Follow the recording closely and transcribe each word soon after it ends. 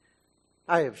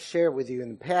I have shared with you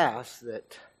in the past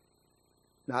that,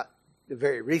 not the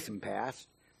very recent past,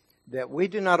 that we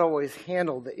do not always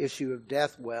handle the issue of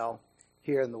death well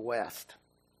here in the West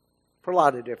for a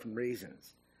lot of different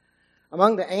reasons.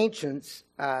 Among the ancients,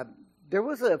 there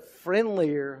was a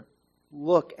friendlier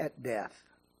look at death.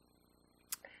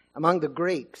 Among the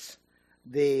Greeks,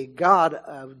 the god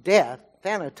of death,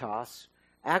 Thanatos,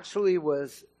 actually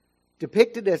was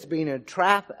depicted as being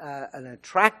an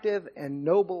attractive and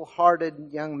noble-hearted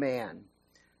young man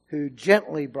who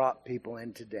gently brought people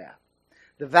into death.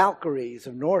 The Valkyries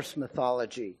of Norse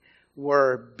mythology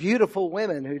were beautiful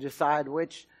women who decide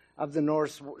which of the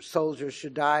Norse soldiers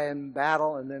should die in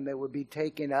battle, and then they would be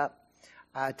taken up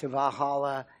to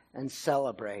Valhalla and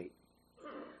celebrate.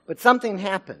 But something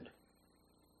happened.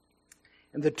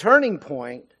 And the turning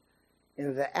point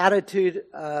in the attitude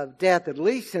of death, at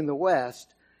least in the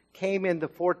West, came in the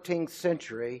 14th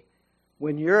century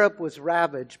when Europe was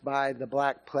ravaged by the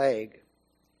Black Plague.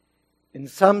 In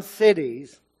some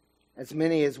cities, as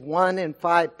many as 1 in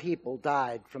 5 people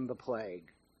died from the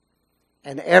plague,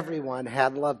 and everyone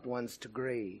had loved ones to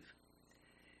grieve.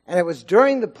 And it was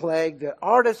during the plague that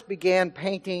artists began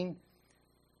painting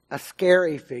a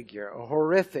scary figure, a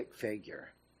horrific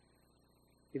figure.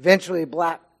 Eventually, a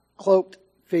black cloaked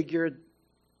figure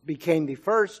became the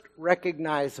first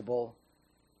recognizable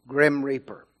Grim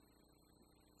Reaper.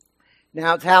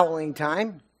 Now it's Halloween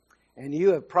time, and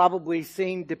you have probably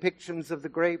seen depictions of the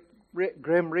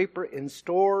Grim Reaper in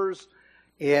stores,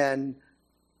 in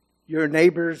your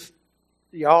neighbor's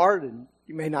yard, and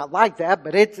you may not like that,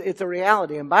 but it's a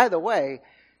reality. And by the way,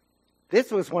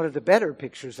 this was one of the better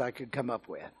pictures I could come up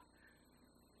with.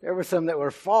 There were some that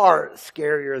were far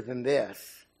scarier than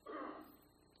this.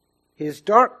 His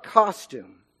dark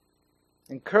costume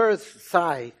and curved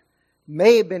scythe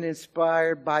may have been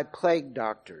inspired by plague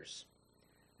doctors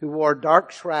who wore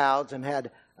dark shrouds and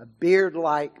had a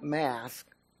beard-like mask,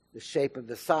 the shape of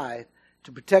the scythe,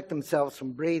 to protect themselves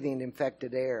from breathing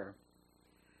infected air.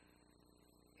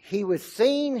 He was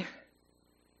seen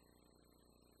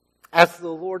as the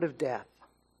Lord of Death,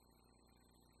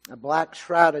 a black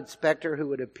shrouded specter who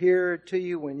would appear to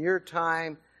you when your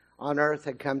time on earth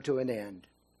had come to an end.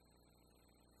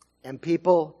 And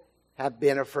people have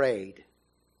been afraid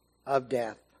of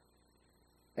death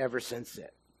ever since then.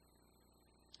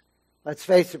 Let's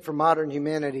face it, for modern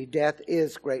humanity, death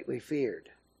is greatly feared.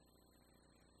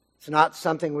 It's not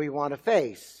something we want to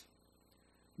face.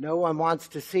 No one wants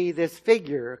to see this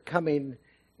figure coming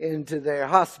into their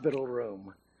hospital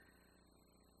room.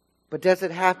 But does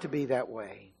it have to be that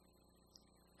way?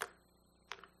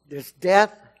 Does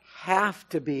death have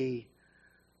to be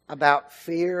about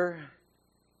fear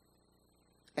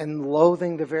and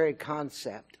loathing the very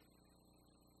concept?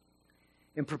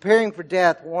 In preparing for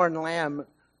death, Warren Lamb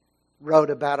wrote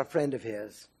about a friend of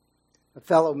his, a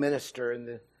fellow minister in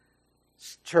the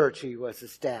church he was a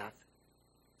staff.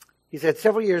 He said,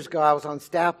 several years ago, I was on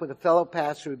staff with a fellow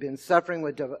pastor who had been suffering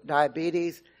with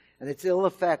diabetes and its ill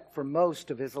effect for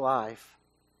most of his life.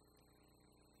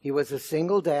 He was a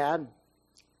single dad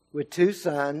with 2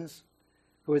 sons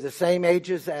who were the same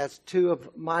ages as 2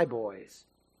 of my boys.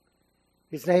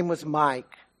 His name was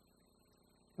Mike,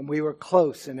 and we were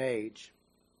close in age.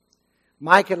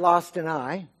 Mike had lost an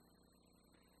eye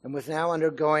and was now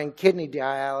undergoing kidney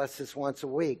dialysis once a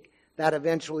week. That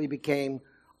eventually became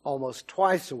almost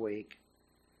twice a week.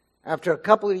 After a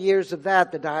couple of years of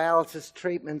that, the dialysis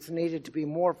treatments needed to be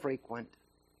more frequent.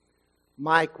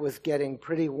 Mike was getting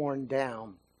pretty worn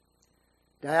down.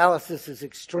 Dialysis is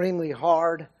extremely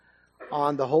hard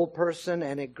on the whole person,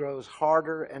 and it grows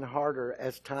harder and harder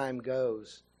as time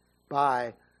goes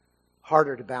by,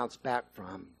 harder to bounce back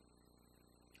from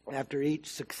after each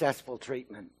successful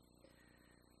treatment.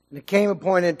 And it came a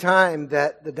point in time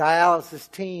that the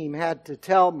dialysis team had to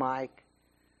tell Mike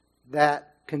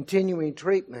that continuing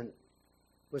treatment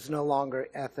was no longer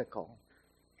ethical.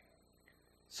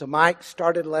 So Mike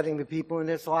started letting the people in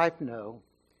his life know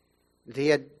that he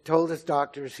had told his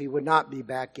doctors he would not be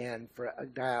back in for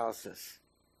dialysis.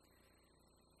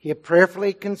 He had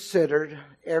prayerfully considered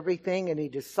everything, and he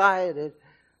decided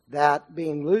that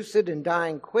being lucid and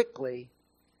dying quickly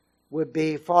would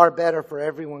be far better for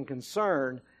everyone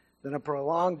concerned than a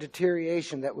prolonged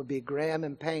deterioration that would be grim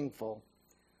and painful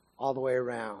all the way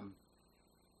around.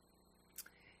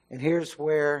 And here's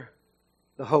where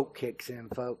the hope kicks in,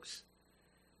 folks.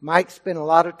 Mike spent a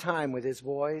lot of time with his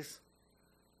boys,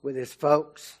 with his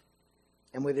folks,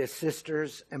 and with his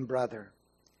sisters and brother.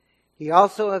 He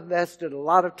also invested a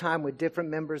lot of time with different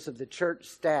members of the church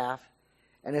staff,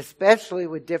 and especially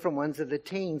with different ones of the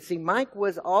teens. See, Mike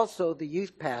was also the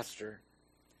youth pastor,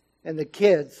 and the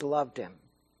kids loved him.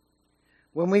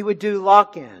 When we would do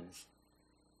lock-ins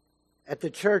at the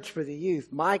church for the youth,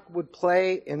 Mike would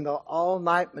play in the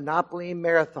all-night Monopoly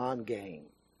marathon game.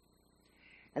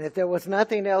 And if there was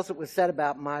nothing else that was said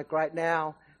about Mike right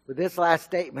now, with this last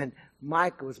statement,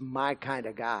 Mike was my kind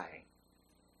of guy.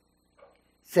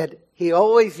 Said he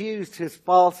always used his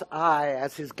false eye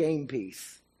as his game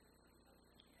piece.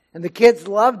 And the kids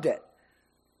loved it.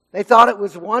 They thought it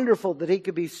was wonderful that he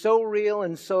could be so real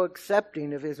and so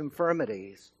accepting of his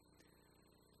infirmities.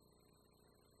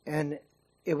 And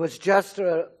it was just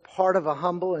a part of a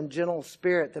humble and gentle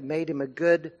spirit that made him a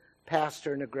good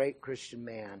pastor and a great Christian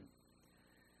man.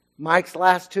 Mike's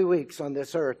last 2 weeks on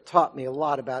this earth taught me a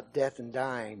lot about death and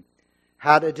dying.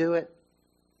 How to do it,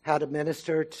 how to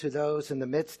minister to those in the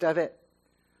midst of it,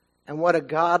 and what a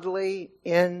godly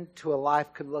end to a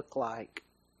life could look like.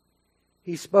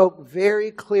 He spoke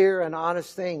very clear and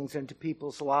honest things into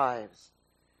people's lives.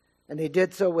 And he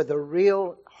did so with a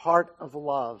real heart of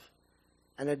love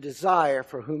and a desire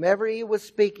for whomever he was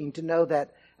speaking to know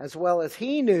that as well as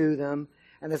he knew them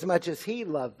and as much as he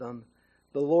loved them,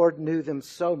 the Lord knew them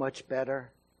so much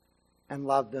better and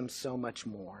loved them so much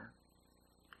more.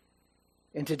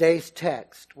 In today's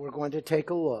text, we're going to take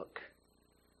a look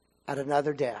at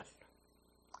another death.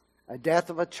 A death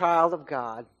of a child of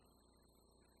God.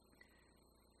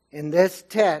 In this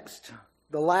text,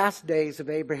 the last days of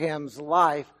Abraham's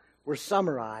life were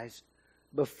summarized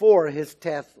before his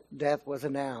death was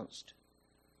announced.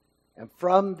 And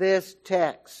from this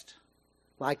text,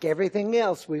 like everything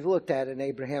else we've looked at in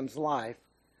Abraham's life,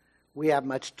 we have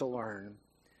much to learn.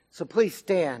 So please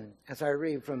stand as I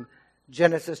read from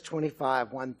Genesis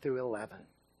 25, 1 through 11.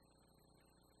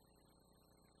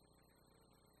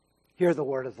 Hear the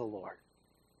word of the Lord.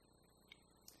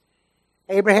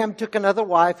 Abraham took another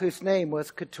wife whose name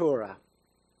was Keturah.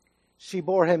 She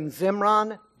bore him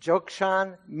Zimran,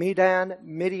 Jokshan, Medan,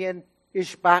 Midian,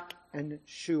 Ishbak, and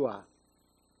Shua.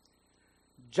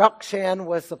 Jokshan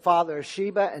was the father of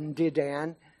Sheba and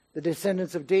Dedan. The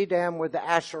descendants of Dedan were the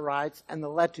Asherites and the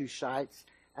Letushites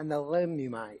and the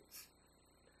Lemumites.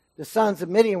 The sons of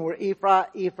Midian were Ephah,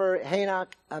 Epher,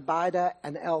 Hanok, Abida,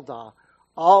 and Eldah.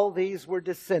 All these were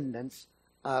descendants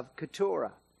of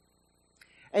Keturah.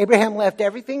 Abraham left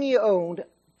everything he owned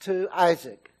to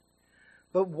Isaac.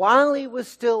 But while he was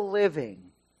still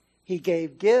living, he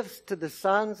gave gifts to the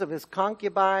sons of his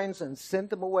concubines and sent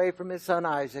them away from his son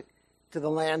Isaac to the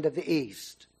land of the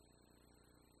east.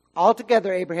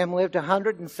 Altogether, Abraham lived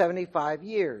 175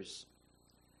 years.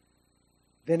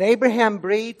 Then Abraham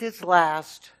breathed his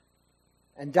last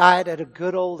and died at a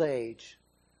good old age.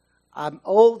 An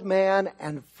old man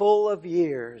and full of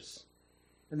years.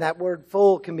 And that word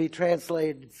full can be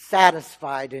translated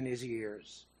satisfied in his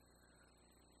years.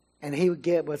 And he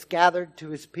was gathered to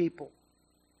his people.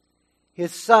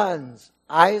 His sons,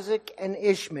 Isaac and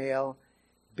Ishmael,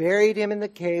 buried him in the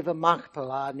cave of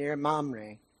Machpelah near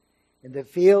Mamre, in the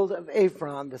field of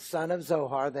Ephron, the son of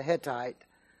Zohar the Hittite.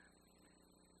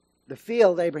 The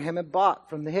field Abraham had bought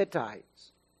from the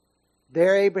Hittites.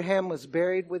 There Abraham was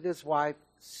buried with his wife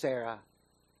Sarah.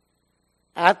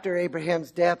 After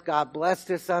Abraham's death, God blessed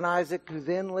his son Isaac, who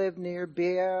then lived near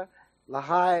Beer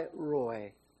Lahai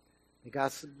Roi. May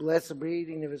God bless the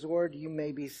reading of his word. You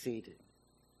may be seated.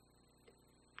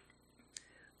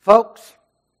 Folks,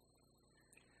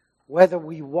 whether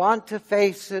we want to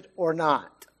face it or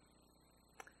not,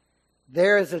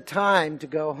 there is a time to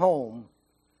go home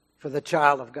for the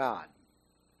child of God.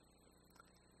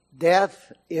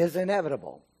 Death is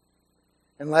inevitable.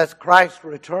 Unless Christ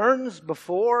returns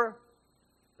before,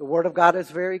 the Word of God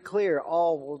is very clear,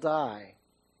 all will die.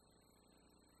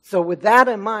 So with that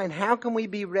in mind, how can we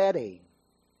be ready?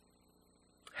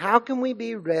 How can we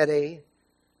be ready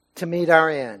to meet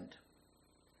our end?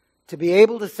 To be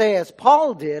able to say, as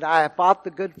Paul did, I have fought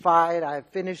the good fight, I have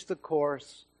finished the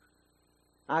course,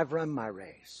 I've run my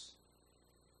race.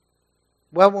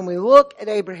 Well, when we look at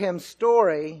Abraham's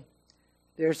story,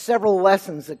 there are several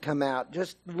lessons that come out.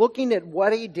 Just looking at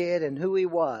what he did and who he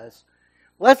was.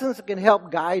 Lessons that can help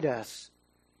guide us.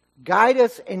 Guide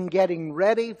us in getting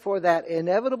ready for that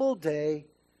inevitable day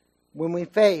when we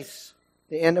face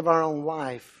the end of our own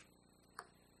life.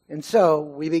 And so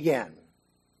we begin.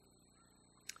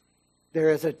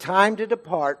 There is a time to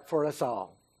depart for us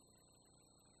all.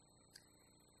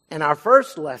 And our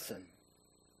first lesson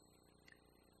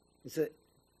is that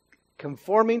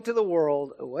conforming to the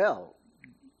world, well,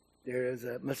 there is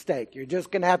a mistake. You're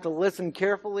just going to have to listen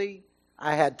carefully.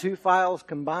 I had two files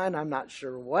combined. I'm not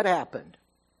sure what happened.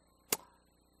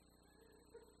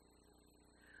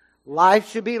 Life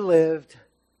should be lived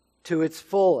to its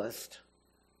fullest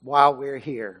while we're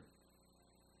here.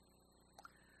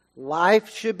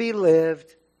 Life should be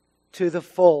lived to the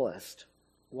fullest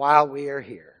while we are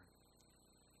here.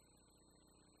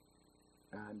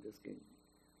 I'm just kidding.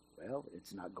 Well,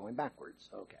 it's not going backwards.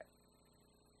 Okay.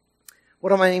 What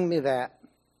do I mean by that?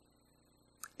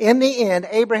 In the end,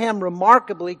 Abraham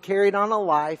remarkably carried on a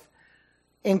life,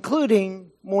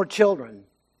 including more children.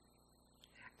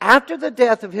 After the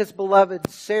death of his beloved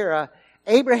Sarah,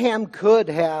 Abraham could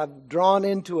have drawn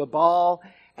into a ball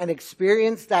and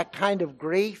experienced that kind of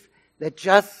grief that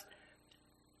just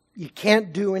you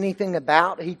can't do anything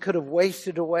about. He could have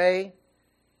wasted away.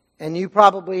 And you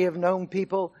probably have known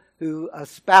people who a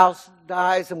spouse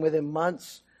dies and within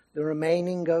months the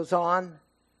remaining goes on.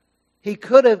 He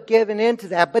could have given in to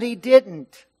that, but he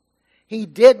didn't. He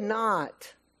did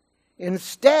not.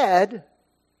 Instead,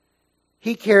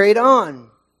 he carried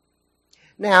on.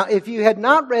 Now, if you had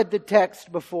not read the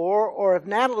text before, or if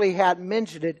Natalie hadn't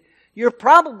mentioned it, you're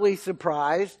probably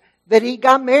surprised that he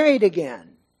got married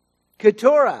again.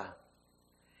 Keturah.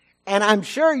 And I'm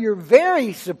sure you're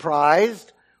very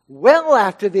surprised, well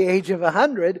after the age of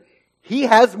 100, he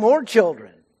has more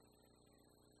children.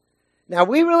 Now,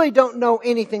 we really don't know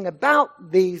anything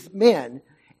about these men,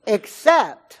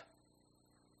 except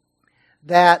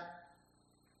that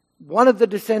one of the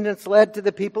descendants led to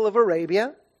the people of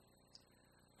Arabia.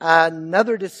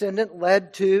 Another descendant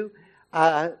led to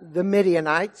the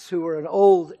Midianites, who were an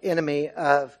old enemy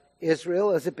of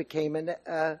Israel as it became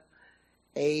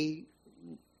a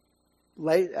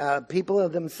people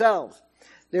of themselves.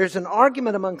 There's an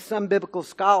argument among some biblical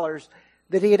scholars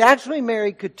that he had actually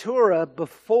married Keturah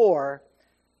before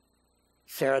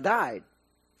Sarah died.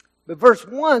 But verse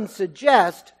 1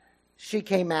 suggests she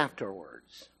came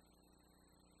afterwards.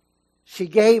 She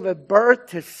gave a birth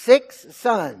to 6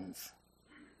 sons.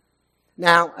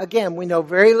 Now, again, we know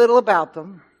very little about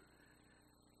them.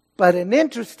 But an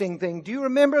interesting thing, do you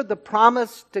remember the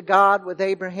promise to God with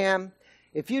Abraham?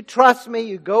 If you trust me,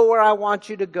 you go where I want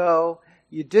you to go,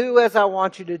 you do as I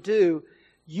want you to do,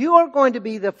 you are going to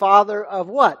be the father of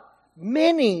what?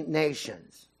 Many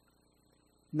nations.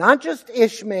 Not just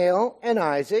Ishmael and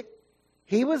Isaac.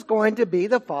 He was going to be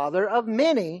the father of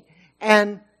many.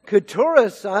 And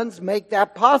Keturah's sons make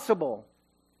that possible.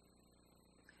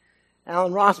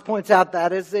 Alan Ross points out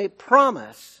that is a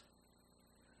promise.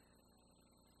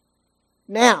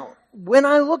 Now, when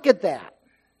I look at that,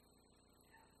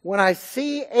 when I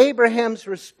see Abraham's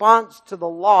response to the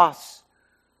loss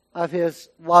of his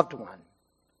loved one,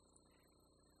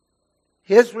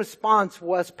 his response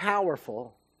was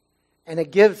powerful, and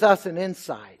it gives us an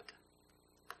insight.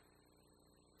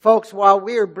 Folks, while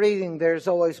we are breathing, there's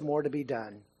always more to be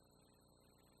done.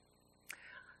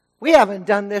 We haven't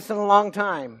done this in a long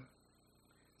time.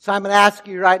 So I'm going to ask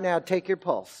you right now, take your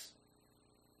pulse.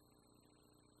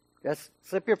 Just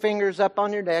slip your fingers up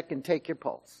on your neck and take your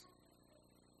pulse.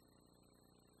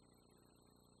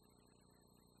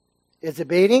 Is it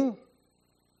beating?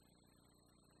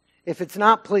 If it's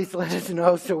not, please let us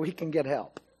know so we can get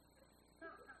help.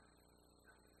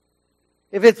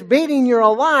 If it's beating, you're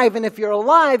alive. And if you're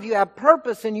alive, you have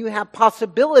purpose and you have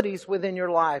possibilities within your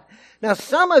life. Now,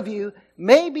 some of you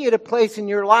may be at a place in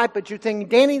your life, but you're thinking,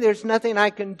 Danny, there's nothing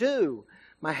I can do.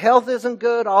 My health isn't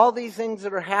good. All these things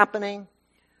that are happening.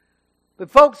 But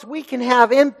folks, we can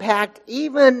have impact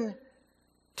even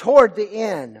toward the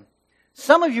end.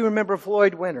 Some of you remember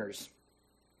Floyd Winters.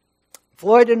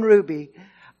 Floyd and Ruby.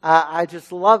 I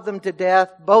just love them to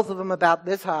death. Both of them about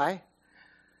this high.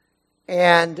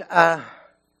 And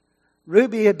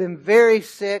Ruby had been very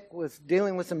sick, was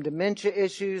dealing with some dementia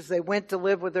issues. They went to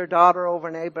live with their daughter over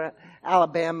in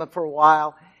Alabama for a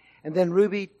while. And then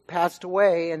Ruby passed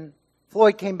away, and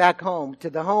Floyd came back home to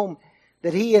the home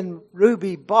that he and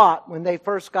Ruby bought when they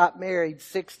first got married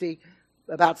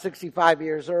about 65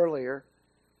 years earlier.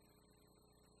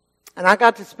 And I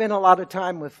got to spend a lot of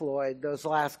time with Floyd those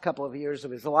last couple of years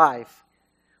of his life.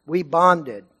 We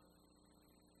bonded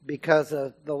because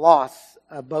of the loss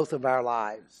of both of our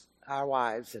wives.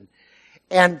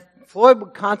 And Floyd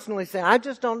would constantly say, I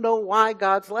just don't know why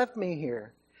God's left me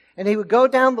here. And he would go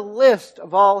down the list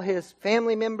of all his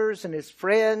family members and his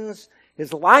friends,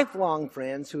 his lifelong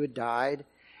friends who had died.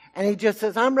 And he just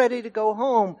says, I'm ready to go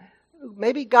home.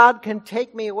 Maybe God can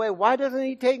take me away. Why doesn't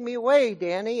he take me away,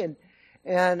 Danny?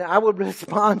 And I would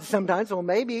respond sometimes, well,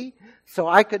 maybe so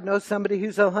I could know somebody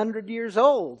who's 100 years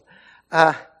old.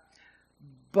 But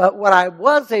what I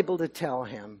was able to tell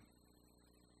him,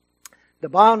 the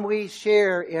bond we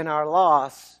share in our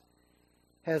loss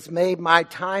has made my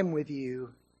time with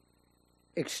you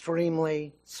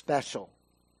extremely special.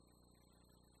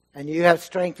 And you have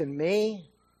strengthened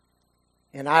me,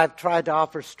 and I've tried to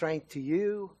offer strength to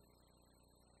you.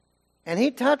 And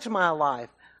he touched my life.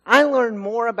 I learned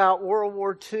more about World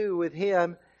War II with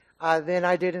him than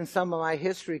I did in some of my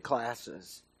history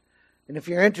classes. And if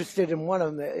you're interested in one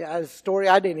of them, a story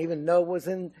I didn't even know was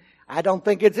in, I don't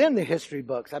think it's in the history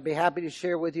books. I'd be happy to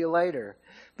share with you later.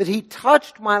 But he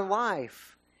touched my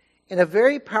life in a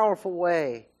very powerful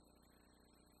way.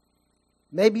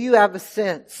 Maybe you have a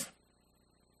sense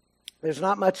there's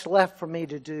not much left for me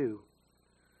to do.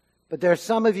 But there are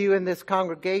some of you in this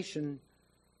congregation,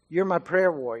 you're my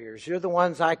prayer warriors. You're the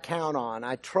ones I count on.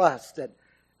 I trust that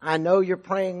I know you're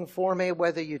praying for me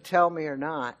whether you tell me or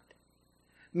not.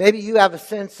 Maybe you have a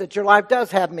sense that your life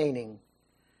does have meaning.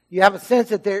 You have a sense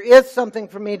that there is something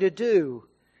for me to do.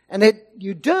 And that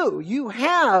you do. You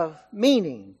have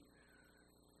meaning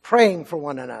praying for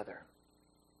one another.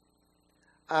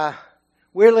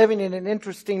 We're living in an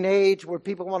interesting age where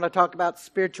people want to talk about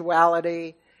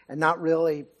spirituality and not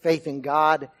really faith in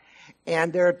God.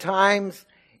 And there are times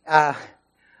I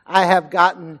have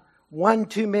gotten one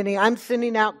too many. I'm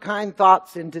sending out kind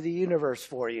thoughts into the universe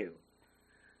for you.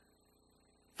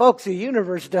 Folks, the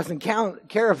universe doesn't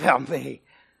care about me.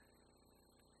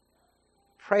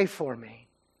 Pray for me.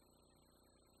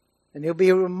 And it'll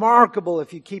be remarkable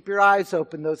if you keep your eyes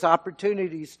open, those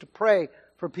opportunities to pray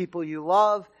for people you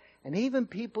love and even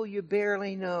people you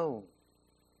barely know.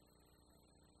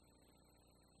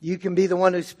 You can be the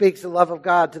one who speaks the love of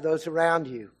God to those around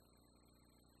you,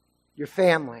 your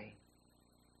family.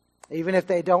 Even if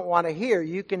they don't want to hear,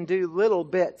 you can do little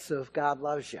bits of God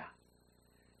loves you.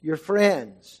 Your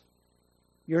friends,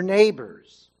 your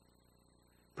neighbors.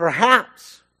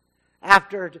 Perhaps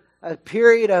after a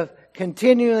period of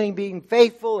continually being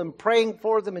faithful and praying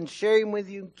for them and sharing with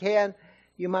you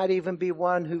you might even be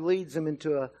one who leads them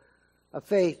into a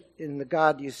faith in the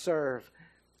God you serve.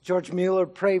 George Mueller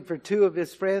prayed for two of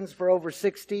his friends for over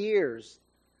 60 years.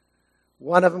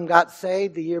 One of them got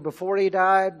saved the year before he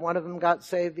died. One of them got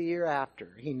saved the year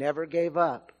after. He never gave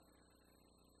up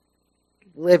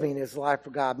living his life for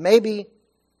God. Maybe,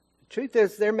 the truth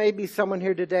is, there may be someone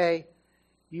here today,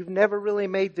 you've never really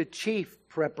made the chief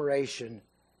preparation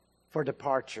for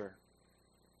departure.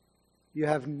 You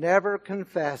have never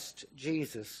confessed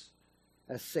Jesus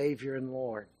as Savior and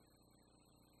Lord.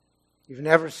 You've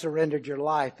never surrendered your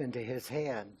life into His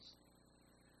hands.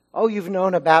 Oh, you've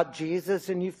known about Jesus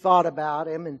and you've thought about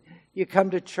Him and you come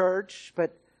to church,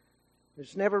 but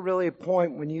there's never really a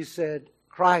point when you said,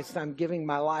 Christ, I'm giving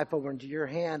my life over into your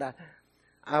hand.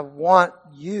 I want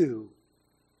you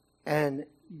and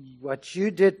what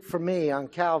you did for me on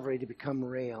Calvary to become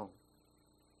real.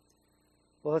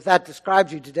 Well, if that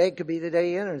describes you, today could be the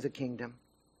day you enter the kingdom.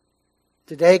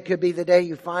 Today could be the day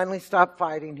you finally stop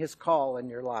fighting His call in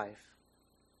your life.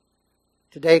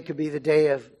 Today could be the day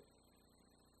of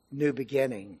new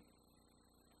beginning.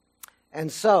 And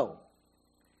so,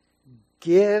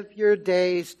 give your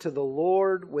days to the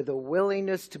Lord with a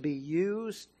willingness to be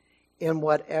used in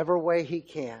whatever way He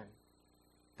can.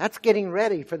 That's getting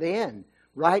ready for the end.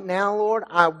 Right now, Lord,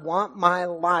 I want my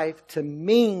life to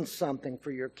mean something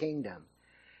for your kingdom.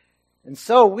 And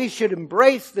so we should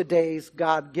embrace the days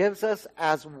God gives us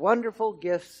as wonderful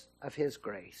gifts of His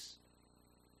grace.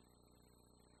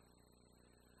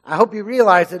 I hope you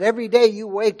realize that every day you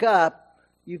wake up,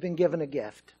 you've been given a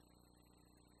gift.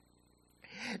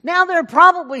 Now, there are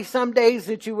probably some days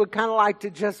that you would kind of like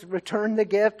to just return the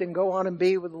gift and go on and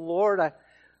be with the Lord.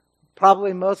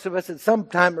 Probably most of us at some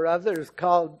time or other has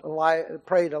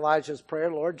prayed Elijah's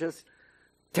prayer, Lord, just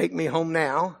take me home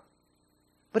now.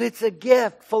 But it's a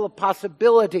gift full of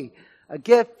possibility, a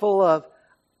gift full of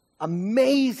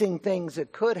amazing things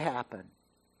that could happen.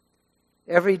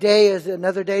 Every day is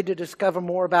another day to discover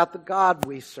more about the God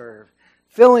we serve,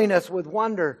 filling us with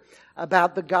wonder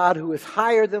about the God who is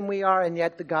higher than we are and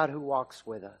yet the God who walks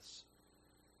with us.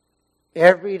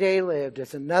 Every day lived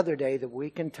is another day that we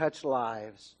can touch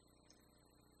lives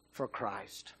for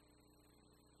Christ.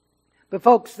 But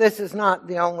folks, this is not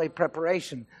the only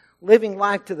preparation. Living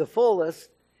life to the fullest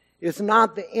is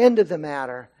not the end of the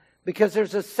matter, because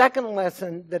there's a second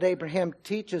lesson that Abraham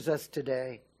teaches us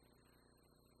today.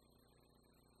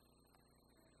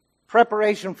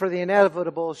 Preparation for the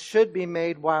inevitable should be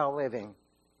made while living.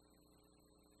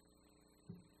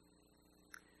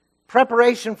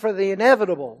 Preparation for the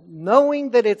inevitable,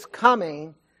 knowing that it's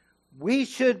coming, we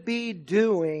should be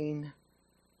doing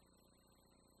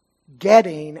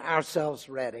getting ourselves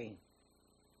ready.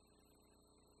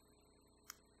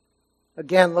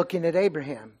 Again, looking at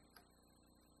Abraham.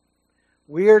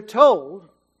 We are told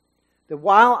that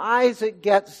while Isaac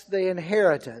gets the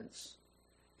inheritance,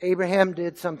 Abraham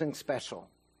did something special.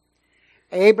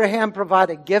 Abraham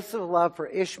provided gifts of love for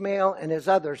Ishmael and his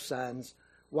other sons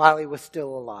while he was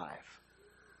still alive.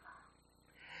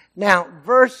 Now,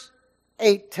 verse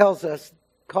 8 tells us,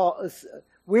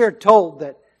 we are told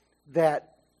that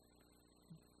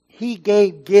he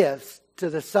gave gifts to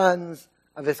the sons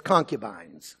of his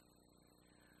concubines.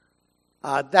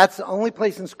 That's the only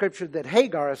place in Scripture that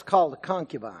Hagar is called a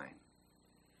concubine.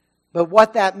 But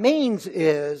what that means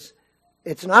is,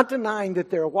 it's not denying that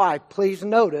they're a wife. Please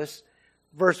notice,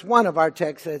 verse 1 of our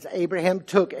text says, Abraham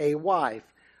took a wife.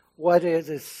 What it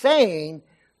is saying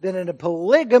that in a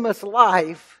polygamous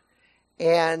life,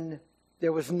 and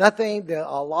there was nothing,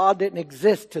 a law didn't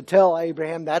exist to tell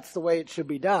Abraham that's the way it should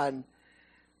be done.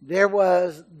 There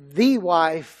was the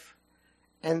wife,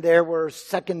 and there were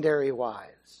secondary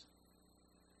wives.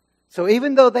 So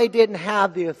even though they didn't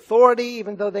have the authority,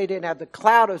 even though they didn't have the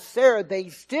clout of Sarah, they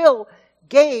still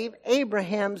gave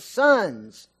Abraham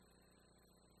sons.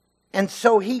 And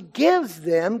so he gives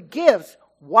them gifts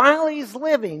while he's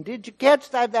living. Did you catch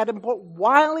that? That important.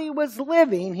 While he was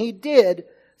living, he did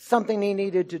something he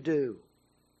needed to do.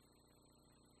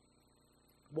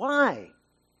 Why?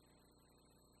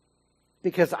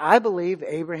 Because I believe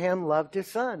Abraham loved his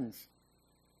sons.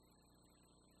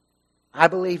 I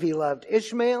believe he loved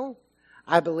Ishmael.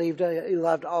 I believe he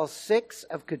loved all 6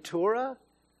 of Keturah.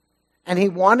 And he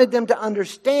wanted them to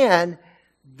understand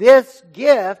this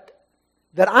gift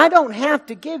that I don't have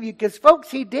to give you, because folks,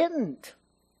 he didn't.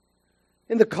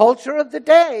 In the culture of the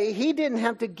day, he didn't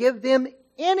have to give them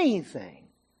anything.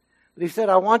 But he said,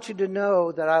 I want you to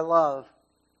know that I love.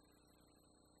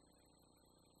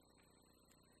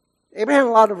 Abraham had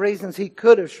a lot of reasons he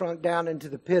could have shrunk down into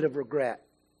the pit of regret.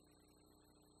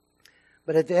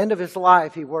 But at the end of his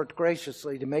life, he worked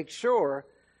graciously to make sure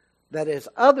that his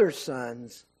other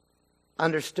sons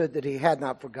understood that he had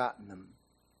not forgotten them.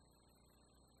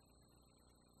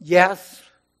 Yes,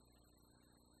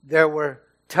 there were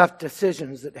tough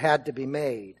decisions that had to be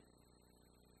made.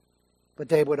 But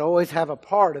they would always have a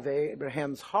part of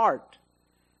Abraham's heart.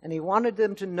 And he wanted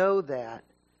them to know that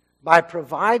by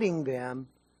providing them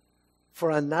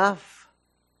for enough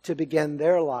to begin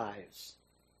their lives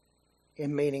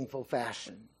in meaningful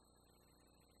fashion.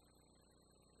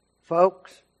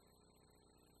 Folks,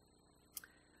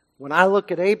 when I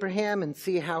look at Abraham and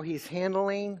see how he's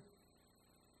handling,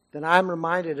 then I'm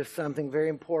reminded of something very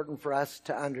important for us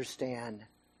to understand.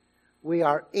 We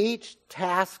are each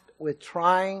tasked with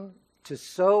trying to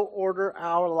so order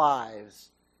our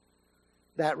lives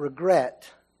that regret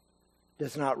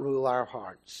does not rule our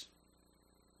hearts.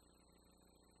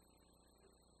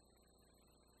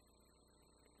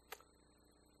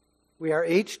 We are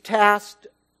each tasked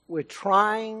with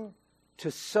trying to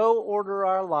so order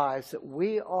our lives that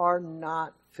we are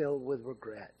not filled with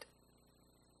regret.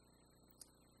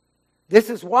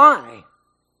 This is why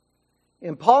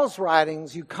in Paul's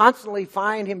writings you constantly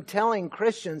find him telling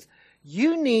Christians,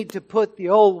 you need to put the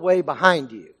old way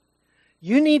behind you.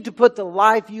 You need to put the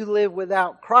life you live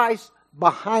without Christ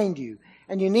behind you.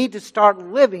 And you need to start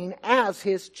living as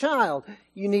His child.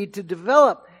 You need to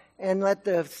develop and let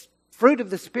the fruit of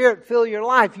the Spirit fill your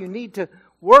life. You need to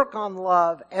work on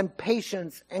love and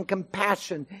patience and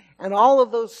compassion and all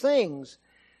of those things.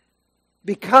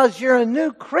 Because you're a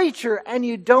new creature and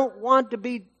you don't want to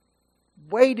be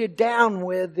weighted down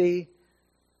with I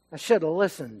should have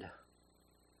listened.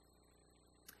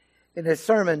 In his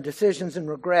sermon, Decisions and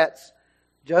Regrets,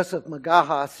 Joseph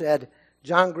Magaha said,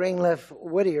 John Greenleaf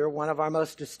Whittier, one of our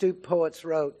most astute poets,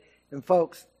 wrote, and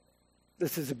folks,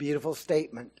 this is a beautiful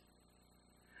statement.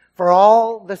 For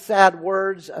all the sad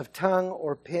words of tongue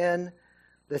or pen,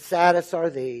 the saddest are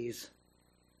these,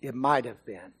 it might have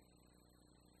been.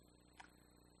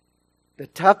 The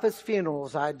toughest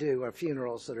funerals I do are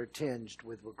funerals that are tinged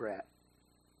with regret.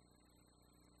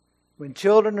 When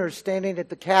children are standing at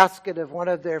the casket of one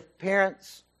of their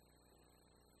parents,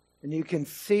 and you can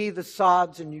see the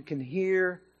sobs and you can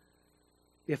hear,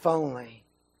 if only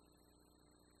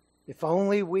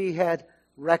we had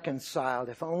reconciled,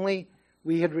 if only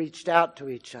we had reached out to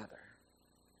each other.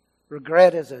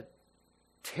 Regret is a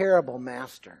terrible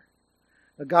master.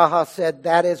 Agaha said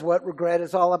that is what regret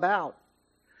is all about.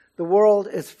 The world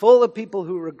is full of people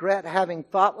who regret having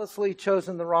thoughtlessly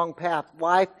chosen the wrong path.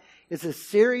 Life is a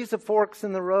series of forks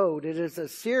in the road. It is a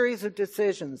series of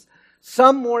decisions,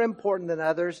 some more important than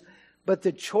others, but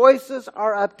the choices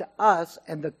are up to us,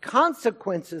 and the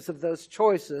consequences of those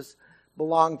choices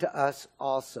belong to us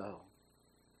also.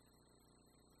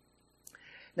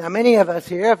 Now, many of us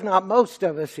here, if not most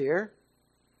of us here,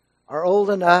 are old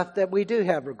enough that we do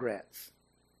have regrets.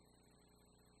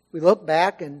 We look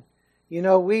back and,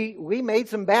 we made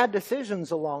some bad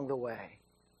decisions along the way.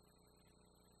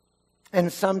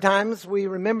 And sometimes we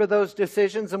remember those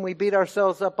decisions and we beat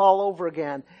ourselves up all over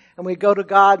again. And we go to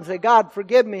God and say, God,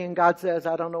 forgive me. And God says,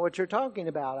 I don't know what you're talking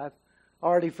about. I've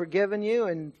already forgiven you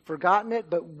and forgotten it,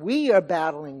 but we are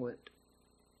battling with it.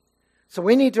 So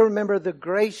we need to remember the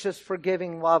gracious,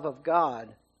 forgiving love of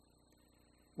God.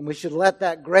 And we should let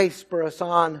that grace spur us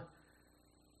on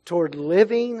toward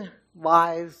living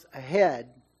lives ahead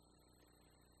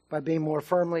by being more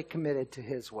firmly committed to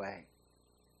His way.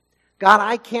 God,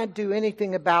 I can't do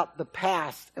anything about the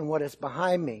past and what is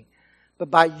behind me.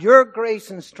 But by your grace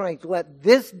and strength, let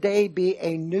this day be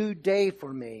a new day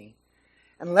for me.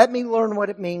 And let me learn what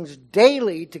it means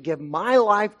daily to give my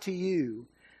life to you,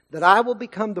 that I will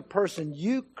become the person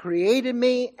you created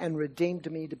me and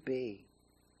redeemed me to be.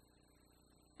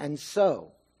 And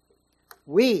so,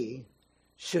 we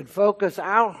should focus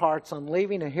our hearts on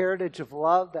leaving a heritage of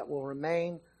love that will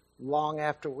remain long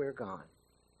after we're gone.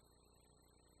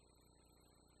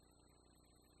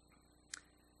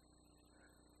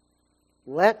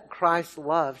 Let Christ's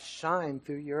love shine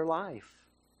through your life.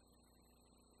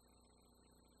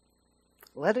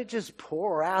 Let it just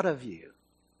pour out of you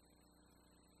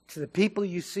to the people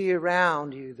you see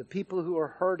around you, the people who are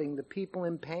hurting, the people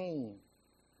in pain.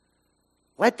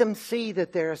 Let them see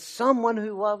that there is someone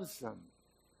who loves them.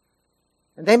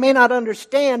 And they may not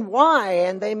understand why,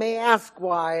 and they may ask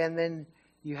why, and then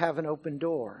you have an open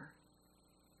door.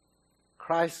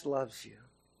 Christ loves you.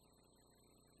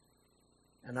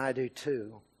 And I do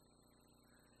too.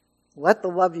 Let the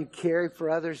love you carry for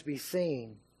others be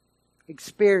seen,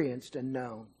 experienced, and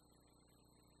known.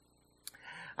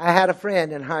 I had a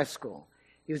friend in high school.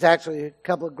 He was actually a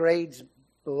couple of grades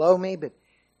below me, but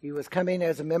he was coming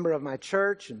as a member of my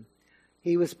church, and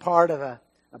he was part of a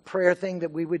prayer thing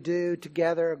that we would do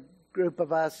together, a group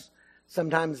of us,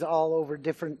 sometimes all over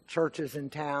different churches in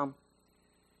town.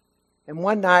 And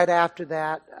one night after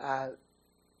that,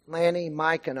 Lanny,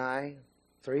 Mike, and I,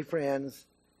 3 friends,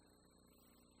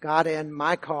 got in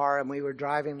my car and we were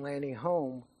driving Lanny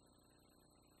home.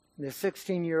 And the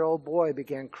 16-year-old boy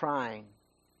began crying.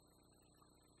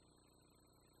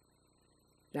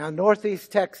 Now, in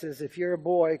Northeast Texas, if you're a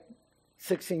boy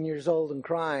 16 years old and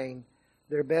crying,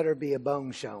 there better be a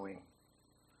bone showing.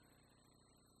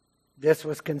 This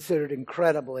was considered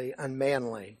incredibly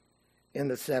unmanly in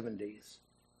the 70s.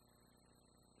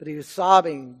 But he was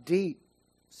sobbing deep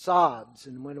sobs.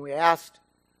 And when we asked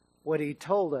what he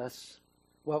told us,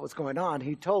 what was going on,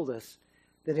 he told us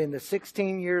that in the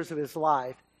 16 years of his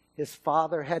life, his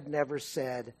father had never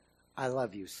said, "I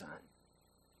love you, son."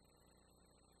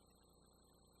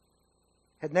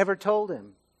 Had never told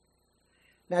him.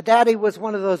 Now, Daddy was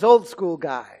one of those old school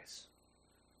guys.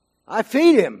 I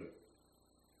feed him.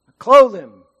 I clothe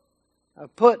him. I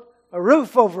put a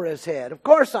roof over his head. Of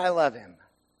course I love him.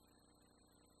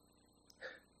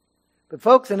 But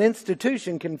folks, an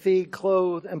institution can feed,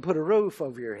 clothe, and put a roof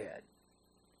over your head.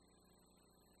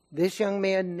 This young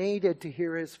man needed to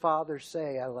hear his father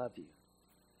say, "I love you."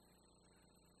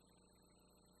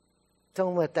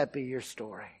 Don't let that be your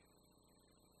story.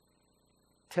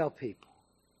 Tell people.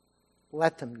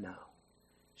 Let them know.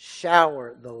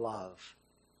 Shower the love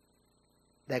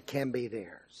that can be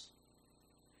theirs.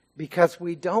 Because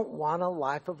we don't want a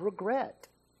life of regret.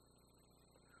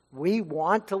 We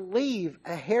want to leave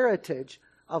a heritage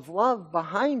of love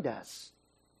behind us.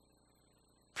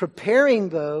 Preparing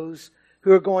those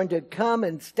who are going to come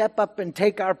and step up and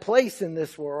take our place in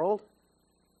this world.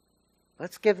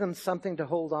 Let's give them something to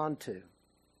hold on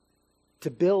to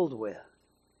build with.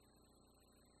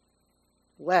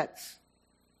 Let's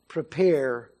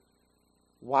prepare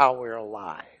while we're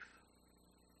alive.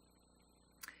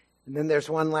 And then there's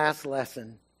one last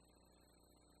lesson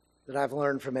that I've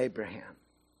learned from Abraham.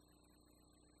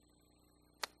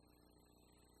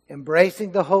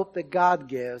 Embracing the hope that God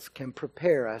gives can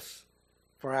prepare us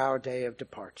for our day of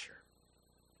departure.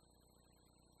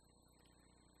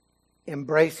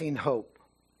 Embracing hope.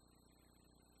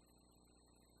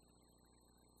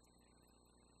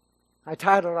 I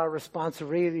titled our responsive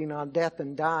reading on death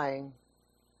and dying.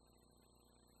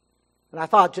 And I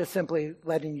thought just simply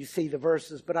letting you see the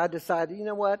verses, but I decided, you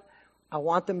know what? I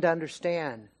want them to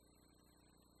understand.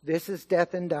 This is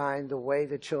death and dying the way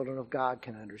the children of God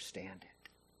can understand it.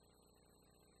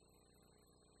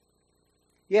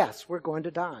 Yes, we're going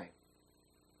to die.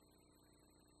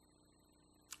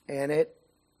 And it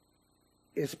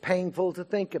is painful to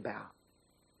think about.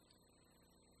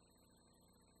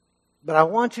 But I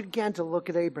want you again to look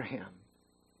at Abraham.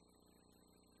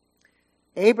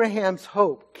 Abraham's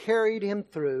hope carried him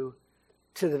through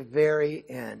to the very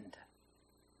end.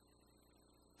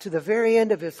 To the very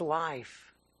end of his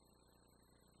life.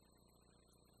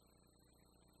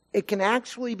 it can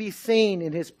actually be seen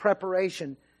in his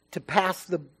preparation to pass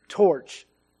the torch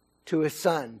to his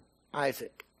son,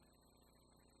 Isaac.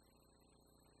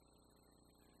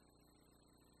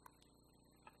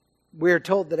 We're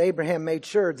told that Abraham made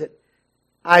sure that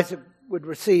Isaac would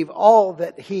receive all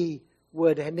that he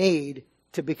would need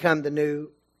to become the new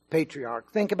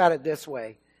patriarch. Think about it this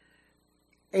way.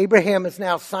 Abraham is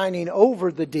now signing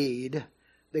over the deed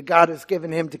that God has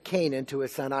given him to Canaan, to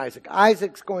his son Isaac.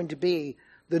 Isaac's going to be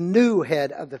the new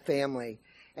head of the family,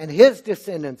 and his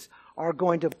descendants are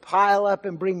going to pile up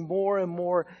and bring more and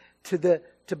more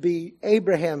to be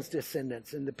Abraham's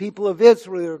descendants, and the people of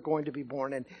Israel are going to be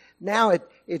born. And now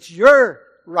it's your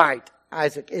right,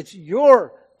 Isaac. It's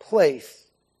your place.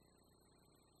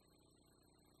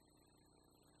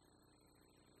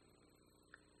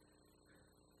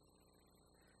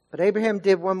 But Abraham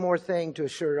did one more thing to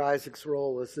assure Isaac's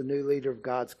role as the new leader of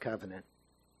God's covenant.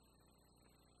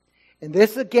 And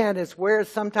this again is where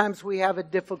sometimes we have a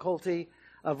difficulty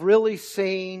of really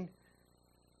seeing,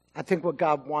 I think, what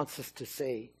God wants us to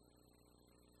see.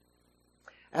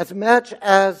 As much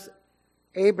as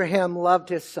Abraham loved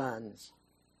his sons,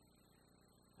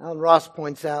 Alan Ross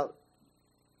points out,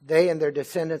 they and their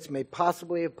descendants may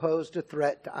possibly have posed a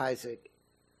threat to Isaac.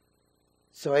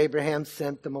 So Abraham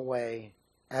sent them away,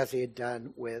 as he had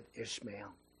done with Ishmael.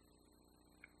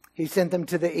 He sent them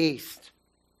to the east.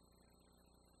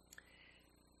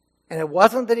 And it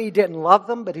wasn't that he didn't love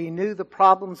them, but he knew the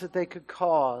problems that they could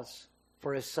cause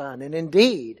for his son. And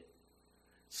indeed,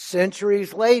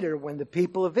 centuries later, when the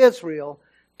people of Israel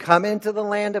come into the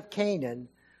land of Canaan,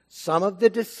 some of the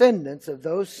descendants of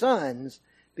those sons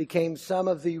became some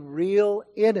of the real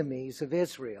enemies of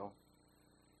Israel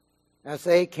as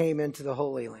they came into the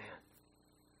Holy Land.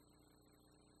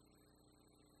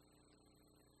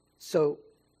 So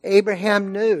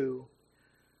Abraham knew,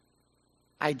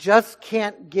 I just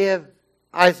can't give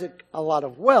Isaac a lot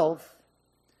of wealth.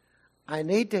 I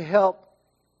need to help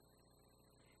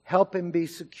him be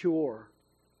secure.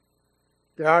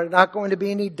 There are not going to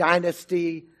be any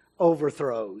dynasty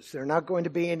overthrows. There are not going to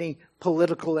be any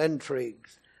political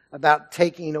intrigues about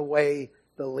taking away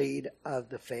the lead of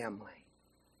the family.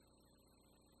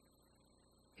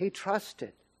 He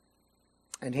trusted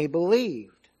and he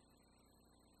believed.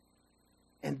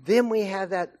 And then we have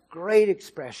that great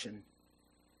expression.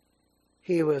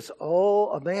 He was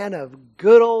a man of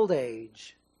good old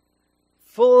age,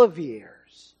 full of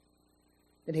years,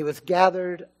 and he was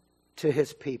gathered to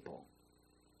his people.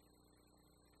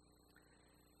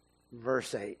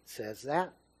 Verse 8 says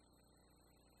that.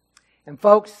 And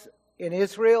folks, in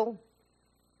Israel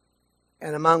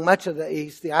and among much of the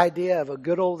East, the idea of a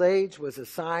good old age was a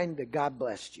sign that God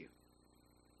blessed you.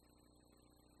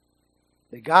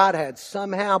 That God had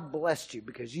somehow blessed you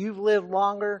because you've lived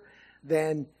longer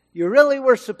than you really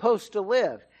were supposed to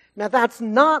live. Now, that's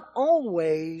not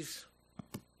always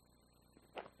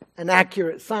an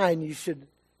accurate sign you should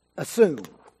assume.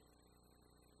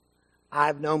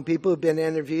 I've known people who've been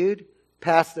interviewed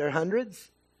past their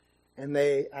hundreds, and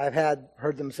I've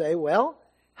heard them say, well,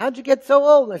 how'd you get so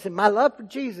old? And I said, my love for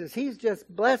Jesus, He's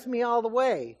just blessed me all the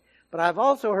way. But I've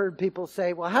also heard people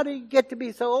say, well, how do you get to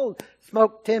be so old?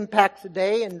 Smoked 10 packs a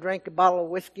day and drank a bottle of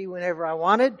whiskey whenever I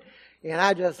wanted. And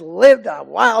I just lived a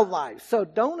wild life. So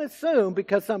don't assume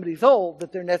because somebody's old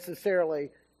that they're necessarily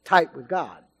tight with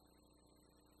God.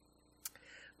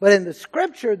 But in the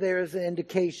Scripture, there is an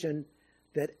indication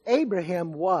that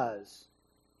Abraham was.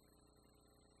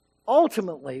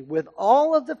 Ultimately, with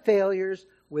all of the failures,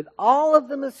 with all of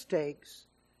the mistakes,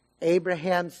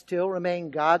 Abraham still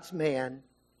remained God's man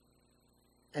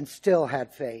and still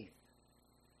had faith.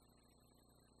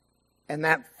 And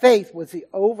that faith was the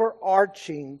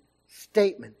overarching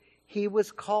statement. He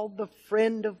was called the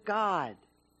friend of God.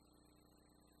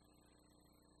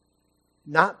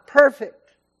 Not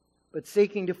perfect, but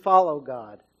seeking to follow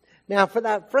God. Now, for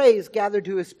that phrase, gathered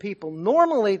to his people,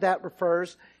 normally that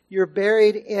refers, you're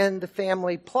buried in the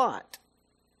family plot.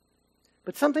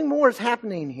 But something more is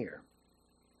happening here.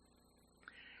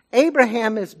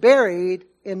 Abraham is buried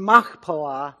in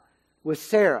Machpelah with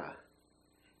Sarah.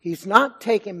 He's not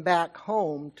taken back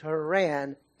home to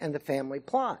Haran and the family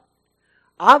plot.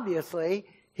 Obviously,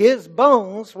 his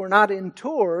bones were not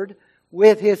interred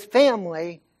with his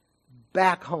family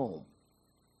back home.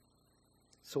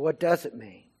 So what does it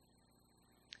mean?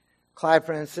 Clive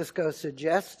Francisco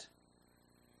suggests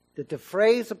that the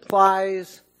phrase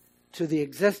applies to the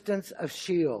existence of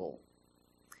Sheol.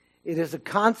 It is a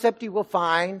concept you will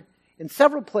find in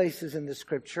several places in the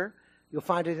Scripture. You'll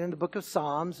find it in the book of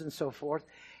Psalms and so forth.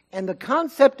 And the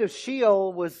concept of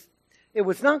Sheol was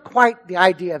not quite the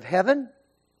idea of heaven,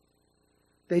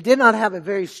 They did not have a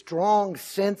very strong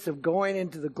sense of going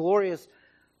into the glorious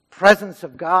presence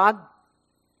of God.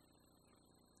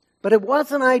 But it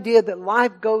was an idea that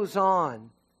life goes on.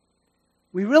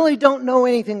 We really don't know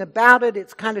anything about it.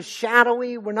 It's kind of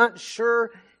shadowy. We're not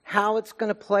sure how it's going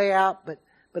to play out, but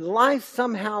life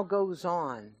somehow goes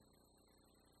on.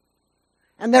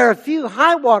 And there are a few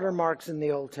high water marks in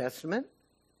the Old Testament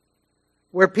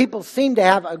where people seem to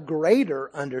have a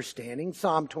greater understanding.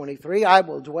 Psalm 23, I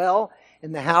will dwell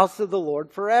in the house of the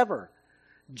Lord forever.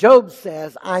 Job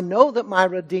says, I know that my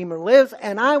Redeemer lives,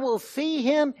 and I will see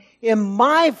him in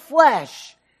my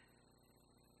flesh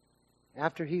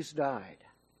after he's died.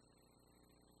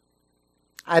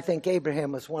 I think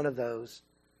Abraham was one of those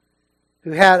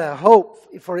who had a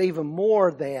hope for even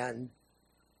more than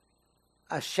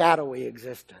a shadowy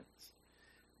existence.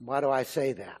 Why do I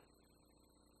say that?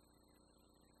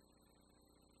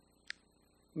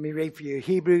 Let me read for you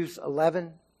Hebrews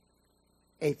 11,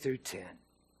 8 through 10.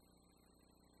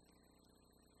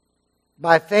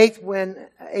 By faith, when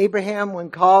Abraham, when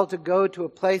called to go to a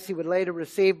place he would later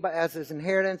receive as his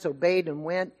inheritance, obeyed and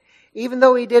went, even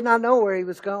though he did not know where he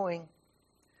was going.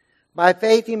 By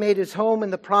faith, he made his home in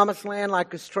the promised land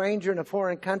like a stranger in a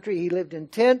foreign country. He lived in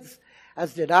tents,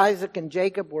 as did Isaac and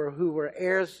Jacob, who were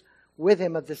heirs with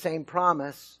him of the same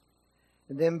promise.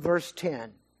 And then verse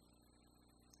 10.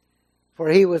 For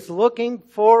he was looking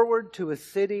forward to a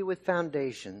city with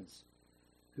foundations,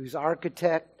 whose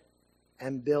architect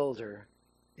and builder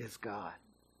is God.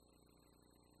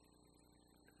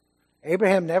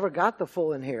 Abraham never got the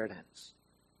full inheritance.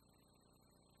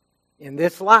 In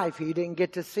this life, he didn't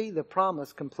get to see the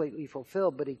promise completely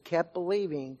fulfilled, but he kept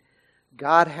believing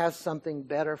God has something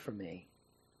better for me.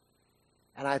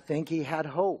 And I think he had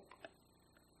hope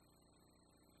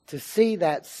to see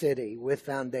that city with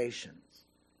foundations.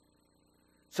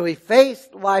 So he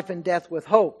faced life and death with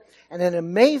hope. And an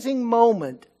amazing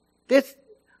moment, this,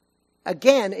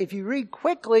 again, if you read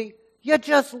quickly, you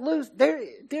just lose.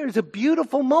 There's a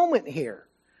beautiful moment here.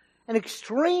 An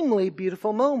extremely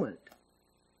beautiful moment.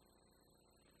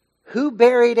 Who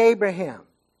buried Abraham?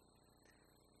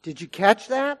 Did you catch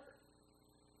that?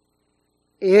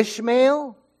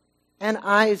 Ishmael and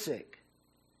Isaac.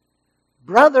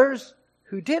 Brothers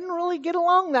who didn't really get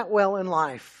along that well in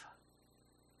life.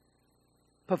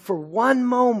 But for one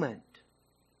moment,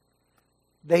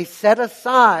 they set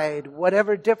aside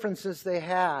whatever differences they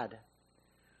had.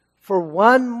 For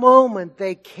one moment,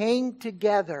 they came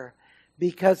together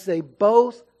because they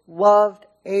both loved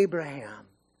Abraham.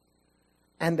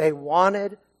 And they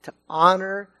wanted to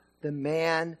honor the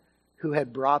man who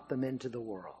had brought them into the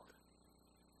world.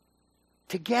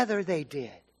 Together they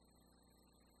did.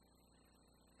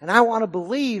 And I want to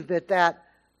believe that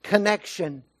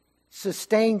connection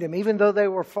sustained them, even though they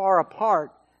were far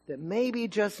apart, that maybe,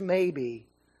 just maybe,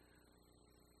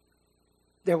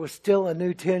 there was still a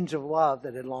new tinge of love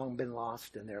that had long been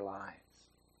lost in their lives.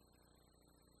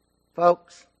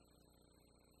 Folks,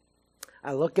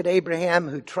 I look at Abraham,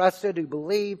 who trusted, who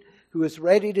believed, who was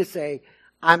ready to say,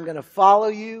 I'm going to follow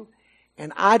you,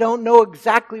 and I don't know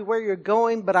exactly where you're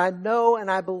going, but I know and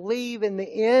I believe in the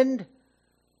end,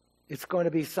 it's going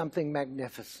to be something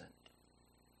magnificent.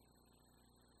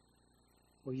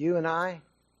 Well, you and I,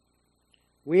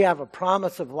 we have a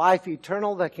promise of life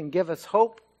eternal that can give us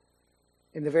hope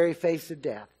in the very face of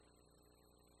death.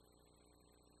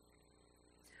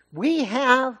 We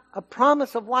have a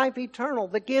promise of life eternal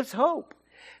that gives hope.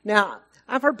 Now,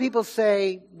 I've heard people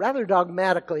say, rather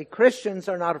dogmatically, Christians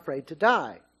are not afraid to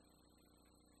die.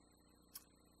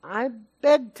 I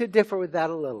beg to differ with that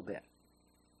a little bit.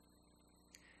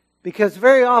 Because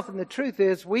very often the truth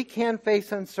is we can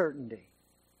face uncertainty.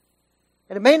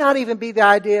 And it may not even be the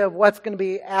idea of what's going to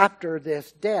be after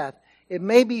this death. It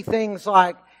may be things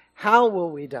like, how will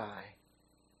we die?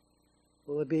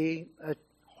 Will it be a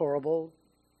horrible,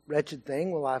 wretched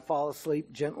thing? Will I fall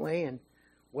asleep gently and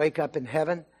wake up in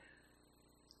heaven?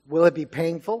 Will it be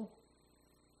painful?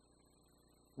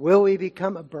 Will we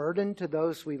become a burden to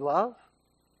those we love?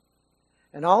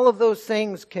 And all of those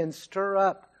things can stir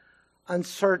up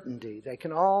uncertainty. They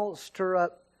can all stir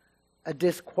up a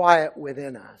disquiet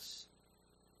within us.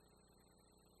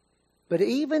 But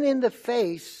even in the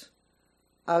face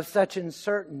of such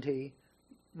uncertainty,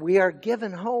 we are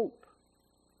given hope.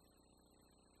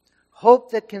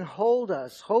 Hope that can hold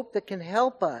us. Hope that can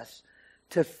help us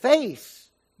to face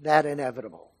that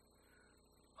inevitable.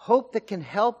 Hope that can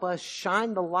help us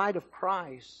shine the light of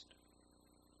Christ.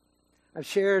 I've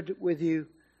shared with you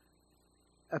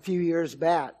a few years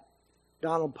back,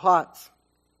 Donald Potts,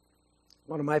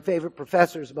 one of my favorite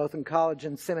professors both in college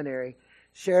and seminary,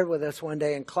 shared with us one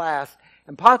day in class.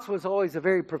 And Potts was always a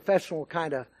very professional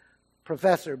kind of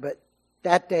professor, but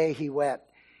that day he wept.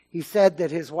 He said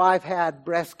that his wife had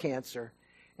breast cancer,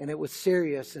 and it was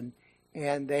serious, and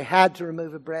they had to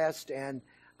remove a breast, and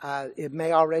it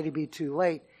may already be too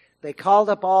late. They called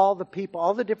up all the people,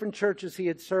 all the different churches he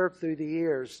had served through the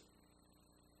years,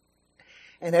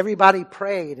 and everybody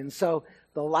prayed. And so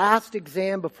the last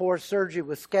exam before surgery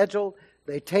was scheduled.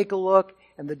 They take a look,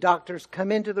 and the doctors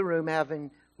come into the room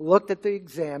having looked at the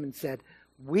exam and said,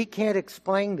 "We can't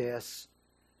explain this.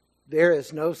 There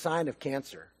is no sign of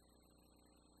cancer.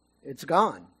 It's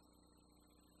gone."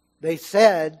 They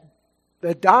said,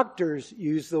 the doctors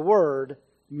used the word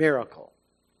miracle.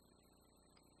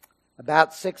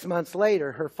 About 6 months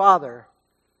later, her father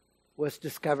was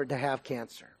discovered to have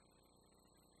cancer.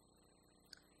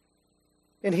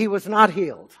 And he was not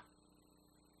healed.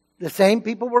 The same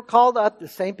people were called up, the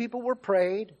same people were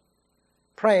praying,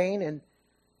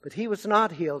 but he was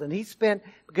not healed. And he spent,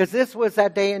 because this was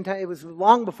that day and time, it was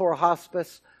long before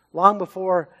hospice, long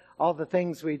before all the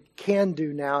things we can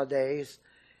do nowadays.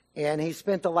 And he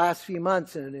spent the last few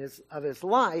months of his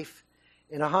life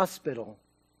in a hospital,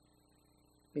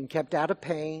 being kept out of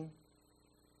pain.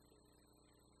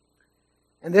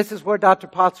 And this is where Dr.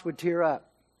 Potts would tear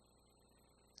up.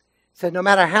 He said, no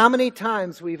matter how many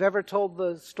times we've ever told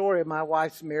the story of my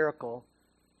wife's miracle,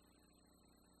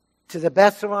 to the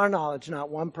best of our knowledge, not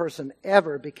one person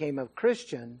ever became a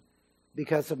Christian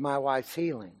because of my wife's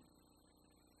healing.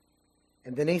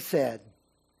 And then he said,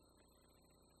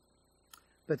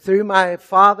 but through my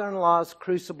father-in-law's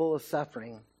crucible of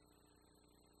suffering,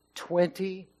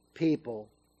 20 people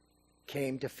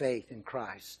came to faith in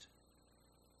Christ.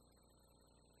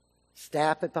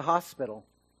 Staff at the hospital,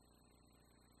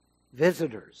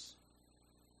 visitors.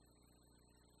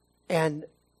 And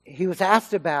he was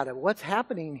asked about it. What's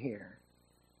happening here?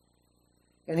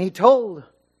 And he told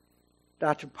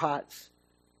Dr. Potts,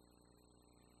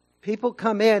 people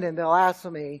come in and they'll ask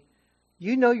me,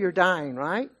 you know you're dying,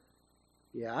 right?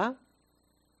 Yeah.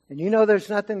 And you know there's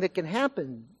nothing that can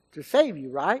happen to save you,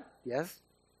 right? Yes.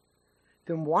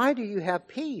 Then why do you have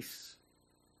peace?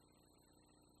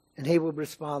 And he would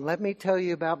respond, let me tell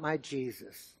you about my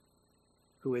Jesus,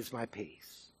 who is my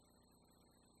peace.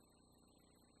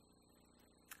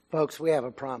 Folks, we have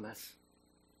a promise.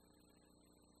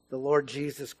 The Lord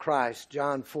Jesus Christ,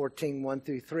 John 14,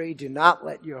 1-3, do not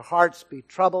let your hearts be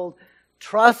troubled.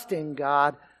 Trust in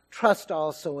God. Trust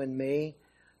also in me.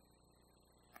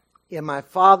 In my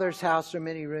Father's house are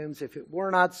many rooms. If it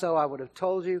were not so, I would have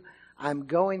told you. I'm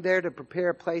going there to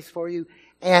prepare a place for you.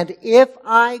 And if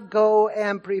I go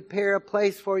and prepare a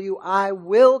place for you, I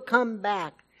will come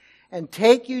back and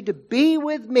take you to be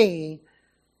with me,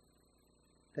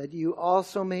 that you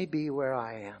also may be where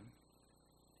I am.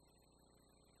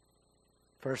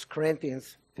 1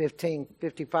 Corinthians 15,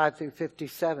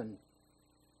 55-57.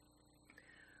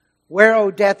 Where,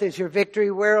 O death, is your victory?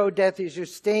 Where, O death, is your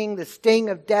sting? The sting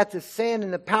of death is sin,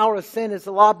 and the power of sin is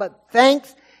the law. But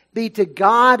thanks be to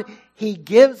God, He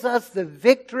gives us the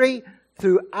victory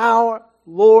through our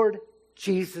Lord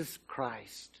Jesus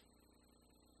Christ.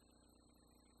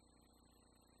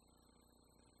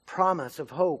 Promise of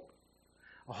hope.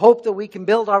 A hope that we can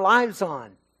build our lives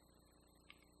on.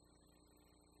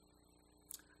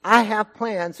 I have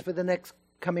plans for the next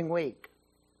coming week.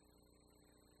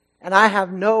 And I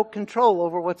have no control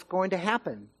over what's going to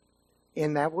happen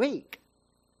in that week.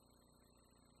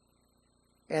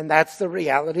 And that's the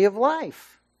reality of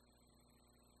life.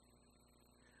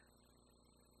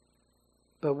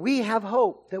 But we have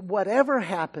hope that whatever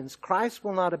happens, Christ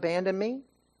will not abandon me.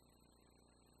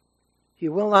 He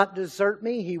will not desert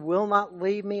me. He will not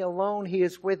leave me alone. He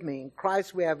is with me. In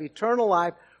Christ we have eternal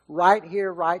life right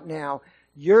here, right now.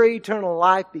 Your eternal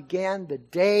life began the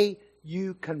day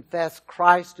you confess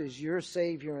Christ as your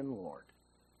Savior and Lord.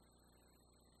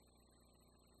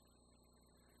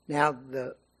 Now,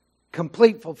 the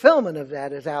complete fulfillment of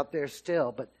that is out there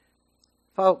still. But,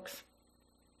 folks,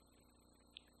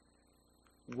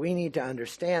 we need to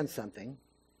understand something.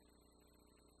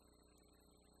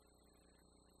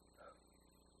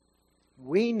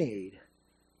 We need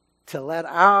to let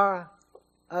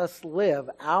us live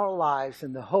our lives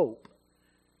in the hope,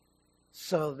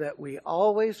 so that we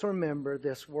always remember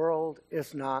this world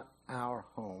is not our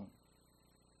home.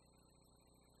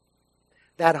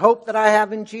 That hope that I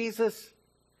have in Jesus,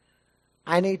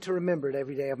 I need to remember it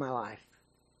every day of my life.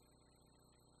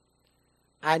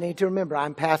 I need to remember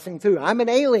I'm passing through. I'm an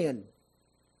alien.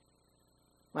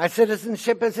 My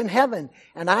citizenship is in heaven.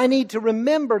 And I need to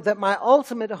remember that my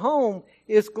ultimate home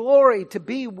is glory, to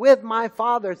be with my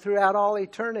Father throughout all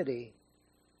eternity.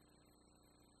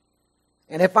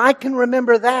 And if I can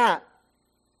remember that,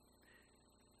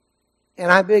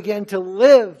 and I begin to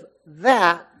live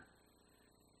that,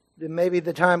 then maybe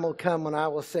the time will come when I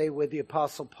will say with the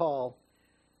Apostle Paul,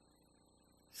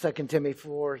 2 Timothy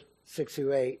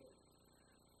 4:6-8,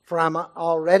 for I'm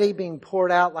already being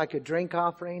poured out like a drink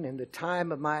offering, and the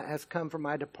time has come for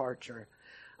my departure.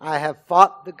 I have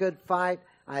fought the good fight.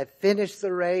 I have finished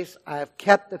the race. I have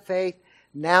kept the faith.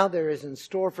 Now there is in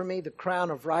store for me the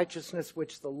crown of righteousness,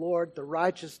 which the Lord, the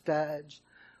righteous judge,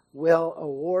 will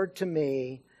award to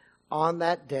me on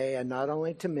that day, and not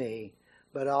only to me,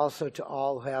 but also to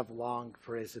all who have longed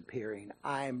for his appearing.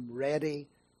 I am ready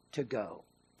to go.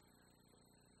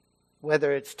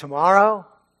 Whether it's tomorrow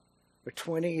or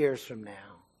 20 years from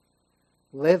now,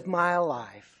 live my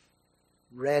life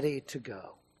ready to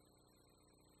go.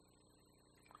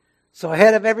 So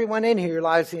ahead of everyone in here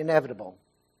lies the inevitable.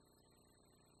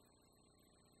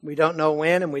 We don't know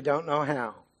when and we don't know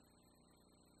how.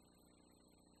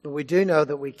 But we do know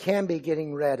that we can be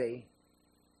getting ready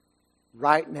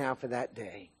right now for that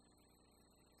day.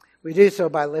 We do so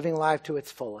by living life to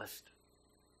its fullest.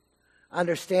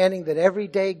 Understanding that every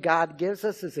day God gives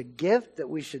us is a gift that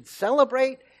we should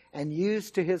celebrate and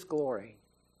use to his glory.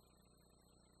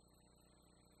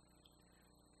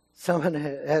 Someone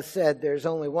has said there's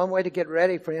only one way to get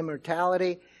ready for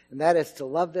immortality, and that is to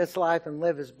love this life and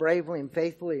live as bravely and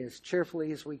faithfully and as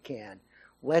cheerfully as we can.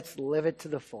 Let's live it to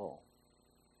the full.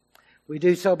 We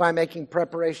do so by making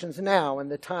preparations now in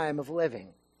the time of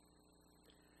living.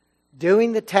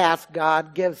 Doing the task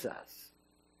God gives us.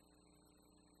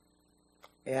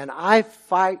 And I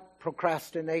fight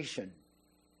procrastination.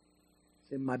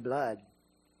 It's in my blood.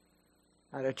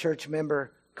 I had a church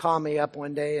member call me up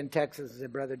one day in Texas and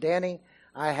said, Brother Danny,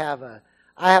 I have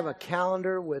a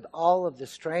calendar with all of the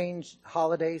strange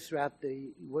holidays throughout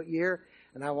the year,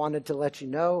 and I wanted to let you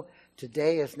know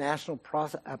today is National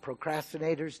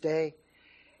Procrastinators Day.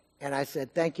 And I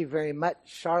said, thank you very much,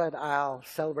 Charlotte. I'll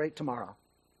celebrate tomorrow.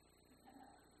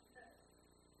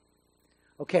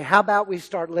 Okay, how about we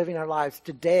start living our lives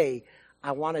today?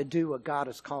 I want to do what God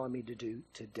is calling me to do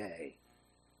today.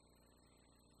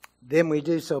 Then we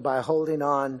do so by holding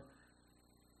on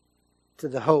to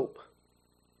the hope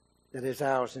that is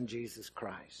ours in Jesus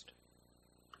Christ.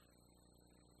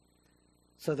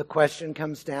 So the question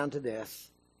comes down to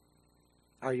this.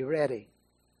 Are you ready?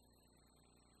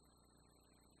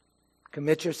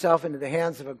 Commit yourself into the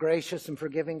hands of a gracious and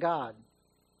forgiving God.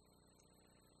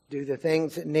 Do the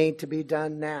things that need to be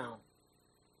done now.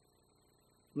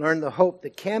 Learn the hope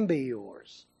that can be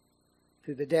yours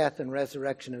through the death and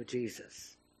resurrection of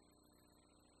Jesus.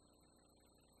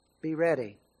 Be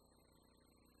ready.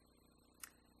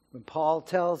 When Paul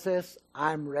tells us,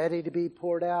 I'm ready to be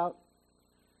poured out,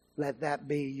 let that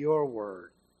be your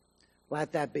word.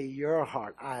 Let that be your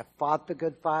heart. I have fought the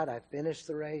good fight. I've finished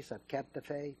the race. I've kept the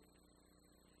faith.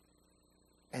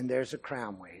 And there's a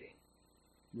crown waiting.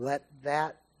 Let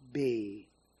that be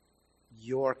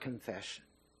your confession.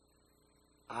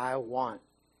 I want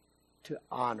to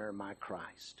honor my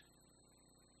Christ.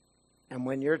 And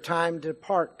when your time to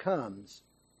depart comes,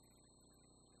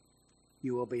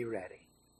 you will be ready.